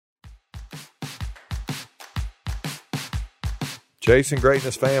Chasing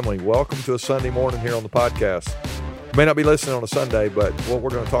Greatness family, welcome to a Sunday morning here on the podcast. You may not be listening on a Sunday, but what we're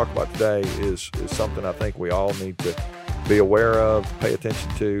going to talk about today is something I think we all need to be aware of, pay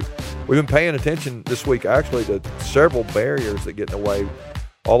attention to. We've been paying attention this week actually to several barriers that get in the way,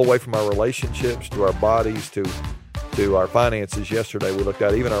 all the way from our relationships to our bodies to our finances. Yesterday we looked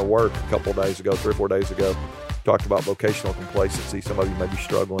at even our work a couple of days ago, 3 or 4 days ago. Talked about vocational complacency. Some of you may be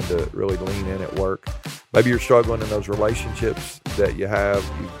struggling to really lean in at work. Maybe you're struggling in those relationships that you have.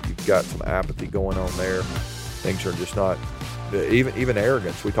 You've got some apathy going on there. Things are just not, even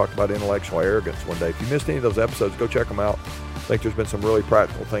arrogance. We talked about intellectual arrogance one day. If you missed any of those episodes, go check them out. I think there's been some really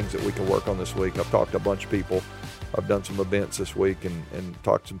practical things that we can work on this week. I've talked to a bunch of people. I've done some events this week and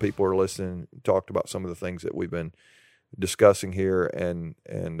talked to some people who are listening, talked about some of the things that we've been discussing here, and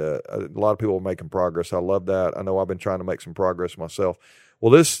a lot of people are making progress. I love that. I know I've been trying to make some progress myself.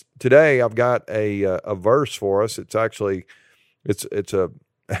 Well, today I've got a verse for us. It's actually it's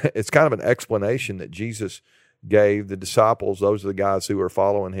kind of an explanation that Jesus gave the disciples. Those are the guys who were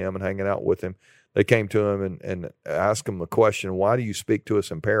following him and hanging out with him. They came to him and asked him the question, "Why do you speak to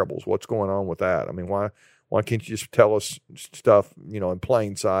us in parables? What's going on with that? I mean, why can't you just tell us stuff, in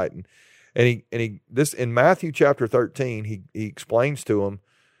plain sight?" And he this in Matthew chapter 13, he explains to them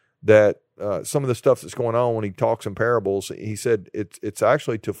that some of the stuff that's going on when he talks in parables. He said it's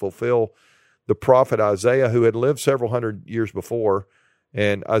actually to fulfill the prophet Isaiah, who had lived several hundred years before,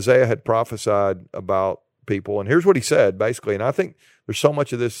 and Isaiah had prophesied about people. And here's what he said basically, and I think there's so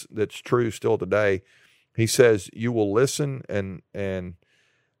much of this that's true still today. He says, "You will listen and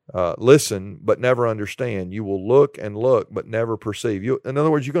listen, but never understand. You will look and look, but never perceive." In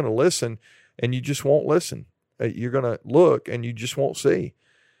other words, you're going to listen and you just won't listen. You're going to look and you just won't see.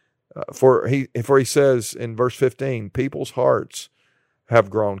 For he says in verse 15, "People's hearts have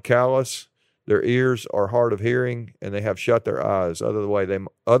grown callous. Their ears are hard of hearing, and they have shut their eyes.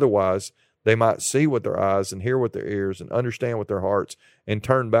 Otherwise, they might see with their eyes and hear with their ears and understand with their hearts and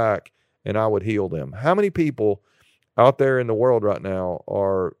turn back, and I would heal them." How many people out there in the world right now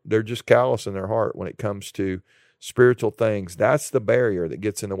they're just callous in their heart when it comes to spiritual things? That's the barrier that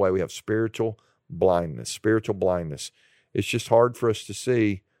gets in the way. We have spiritual blindness. It's just hard for us to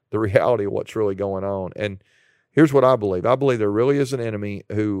see the reality of what's really going on. And here's what I believe. I believe there really is an enemy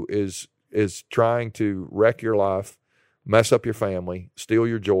who is trying to wreck your life, mess up your family, steal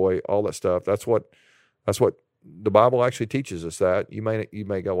your joy, all that stuff. That's what the Bible actually teaches us. That you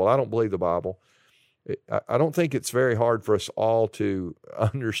may go, "Well, I don't believe the Bible." I don't think it's very hard for us all to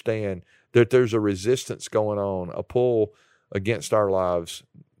understand that there's a resistance going on, a pull against our lives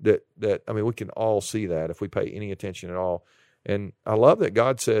that we can all see that if we pay any attention at all. And I love that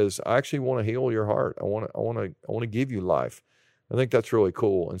God says, "I actually want to heal your heart. I want to give you life." I think that's really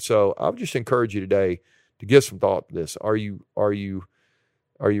cool. And so I would just encourage you today to give some thought to this. Are you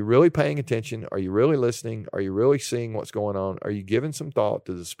really paying attention? Are you really listening? Are you really seeing what's going on? Are you giving some thought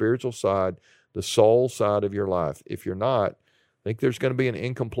to the spiritual side, the soul side of your life? If you're not, I think there's going to be an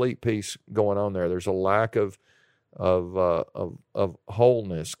incomplete piece going on there. There's a lack of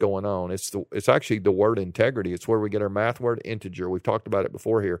wholeness going on. It's actually the word integrity. It's where we get our math word integer. We've talked about it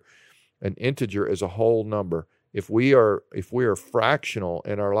before here. An integer is a whole number. If we are fractional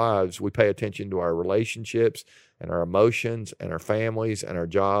in our lives, we pay attention to our relationships and our emotions and our families and our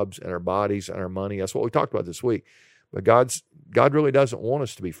jobs and our bodies and our money. That's what we talked about this week. But God really doesn't want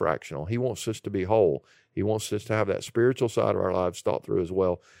us to be fractional. He wants us to be whole. He wants us to have that spiritual side of our lives thought through as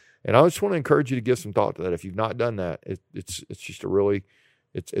well. And I just want to encourage you to give some thought to that. If you've not done that, it's just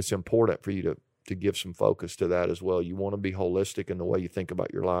it's important for you to give some focus to that as well. You want to be holistic in the way you think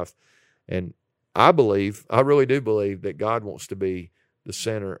about your life. And I really do believe that God wants to be the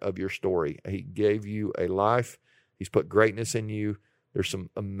center of your story. He gave you a life. He's put greatness in you. There's some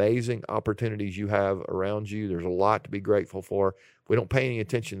amazing opportunities you have around you. There's a lot to be grateful for. If we don't pay any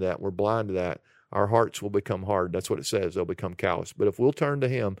attention to that, we're blind to that, our hearts will become hard. That's what it says. They'll become callous. But if we'll turn to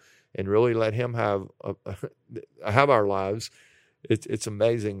him and really let him have our lives, it's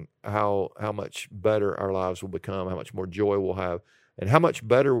amazing how much better our lives will become, how much more joy we'll have, and how much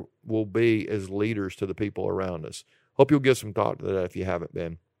better we'll be as leaders to the people around us. Hope you'll give some thought to that if you haven't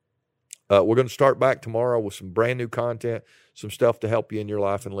been. We're going to start back tomorrow with some brand new content, some stuff to help you in your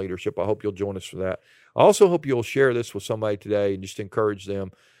life and leadership. I hope you'll join us for that. I also hope you'll share this with somebody today and just encourage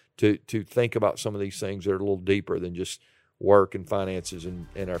them to think about some of these things that are a little deeper than just work and finances and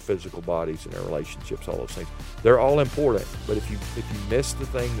our physical bodies and our relationships, all those things. They're all important, but if you miss the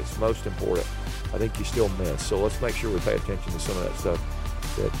thing that's most important, I think you still miss. So let's make sure we pay attention to some of that stuff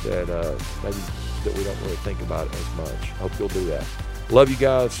that we don't really think about as much. I hope you'll do that. Love you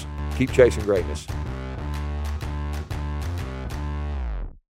guys. Keep chasing greatness.